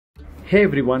Hey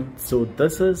everyone, so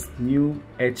this is new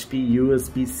HP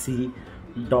USB-C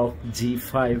dock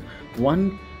G5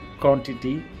 one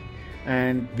quantity,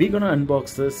 and we're gonna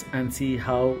unbox this and see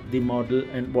how the model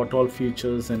and what all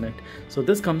features in it. So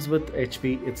this comes with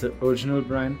HP, it's an original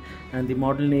brand, and the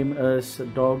model name is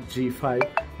dock G5,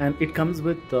 and it comes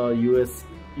with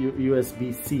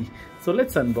USB-C. So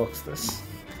let's unbox this.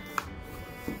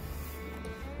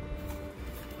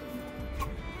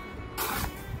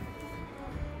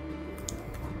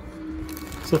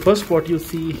 So first, what you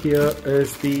see here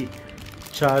is the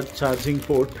charging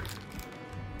port.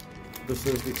 This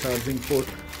is the charging port.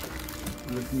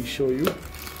 Let me show you.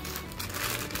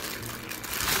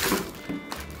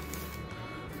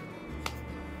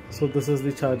 So this is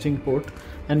the charging port,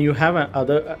 and you have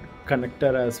another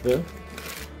connector as well.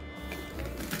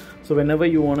 So whenever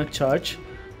you want to charge,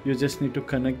 you just need to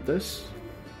connect this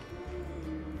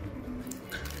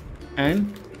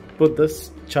and put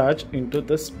this charge into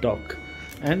this dock.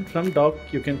 And from dock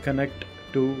you can connect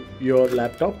to your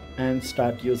laptop and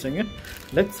start using it.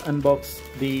 Let's unbox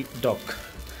the dock.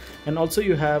 And also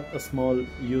you have a small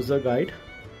user guide.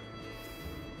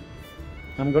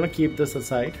 I'm gonna keep this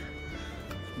aside.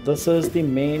 This is the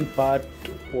main part,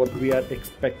 what we are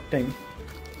expecting.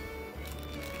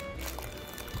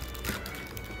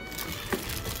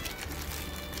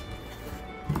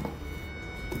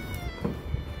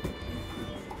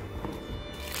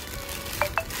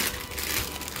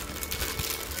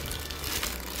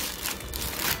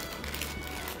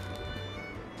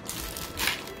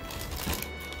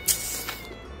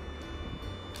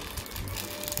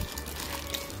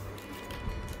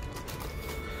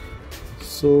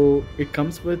 So it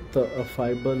comes with a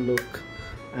fiber look,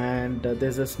 and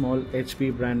there's a small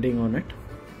HP branding on it,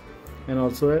 and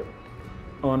also a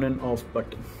on and off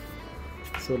button.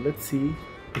 So let's see.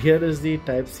 Here is the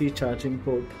Type-C charging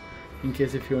port. In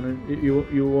case if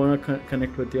you wanna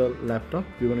connect with your laptop,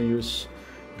 you're gonna use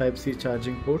Type-C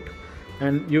charging port,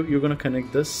 and you're gonna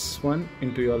connect this one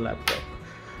into your laptop.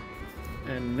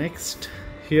 And next,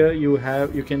 here you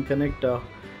can connect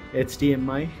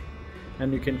HDMI.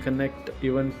 And you can connect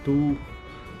even to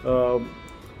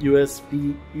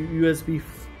USB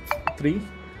 3,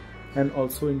 and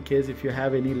also in case if you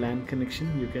have any LAN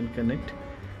connection you can connect,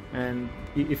 and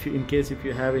in case if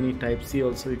you have any Type-C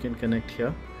also you can connect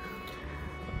here.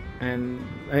 And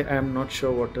I am not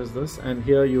sure what is this. And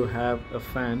here you have a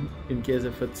fan. In case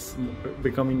if it's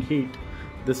becoming heat,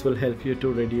 this will help you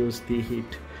to reduce the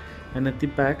heat. And at the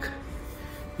back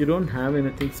you don't have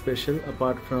anything special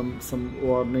apart from some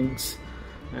warnings,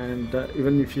 and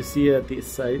even if you see at the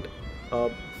side,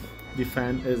 the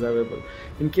fan is available.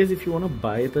 In case if you want to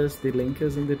buy this, the link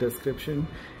is in the description.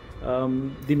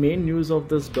 The main use of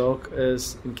this dock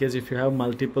is in case if you have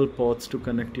multiple ports to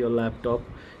connect your laptop,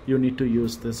 you need to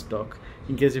use this dock.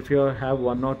 In case if you have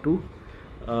one or two,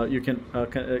 you can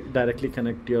directly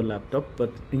connect to your laptop,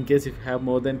 but in case if you have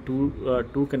more than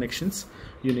two connections,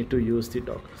 you need to use the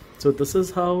dock. So this is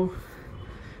how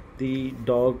the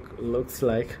dock looks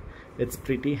like. It's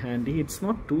pretty handy. It's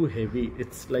not too heavy.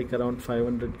 It's like around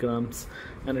 500 grams,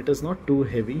 and it is not too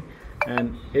heavy,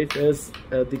 and it is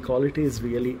the quality is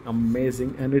really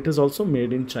amazing, and it is also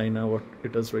made in China, what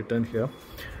it is written here.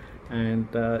 And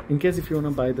in case if you want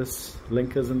to buy this,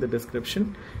 link is in the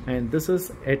description. And this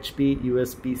is HP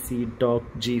USB-C dock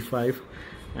G5,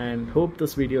 and hope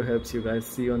this video helps you guys.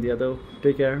 See you on the other.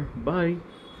 Take care. Bye.